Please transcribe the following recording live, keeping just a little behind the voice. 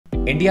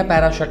India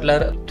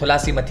para-shuttler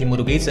Thulasimathi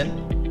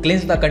Murugesan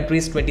clinched the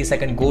country's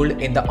 22nd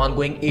gold in the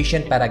ongoing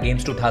Asian Para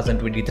Games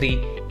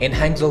 2023 in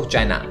Hangzhou,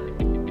 China.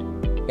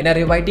 In a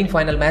riveting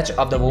final match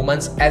of the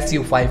women's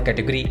SU5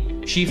 category,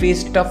 she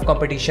faced tough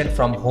competition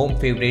from home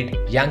favourite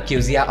Yang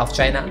Qiuxia of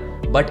China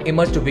but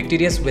emerged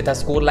victorious with a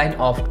scoreline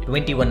of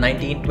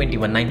 21-19,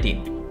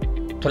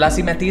 21-19.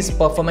 Thulasimathi's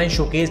performance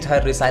showcased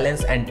her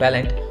resilience and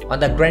talent on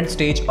the grand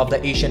stage of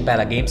the Asian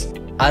Para Games,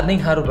 earning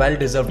her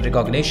well-deserved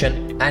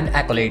recognition and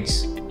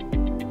accolades.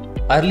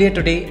 Earlier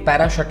today,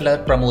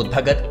 para-shuttler Pramod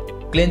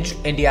Bhagat clinched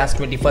India's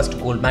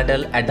 21st gold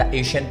medal at the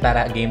Asian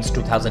Para Games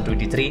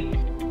 2023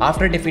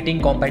 after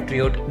defeating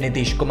compatriot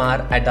Nitish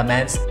Kumar at the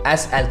men's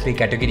SL3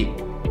 category.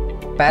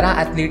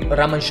 Para-athlete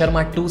Raman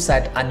Sharma too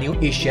set a new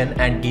Asian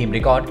and game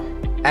record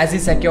as he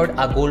secured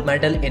a gold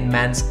medal in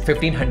men's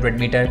 1500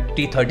 meter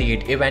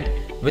T38 event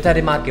with a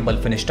remarkable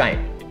finish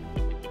time.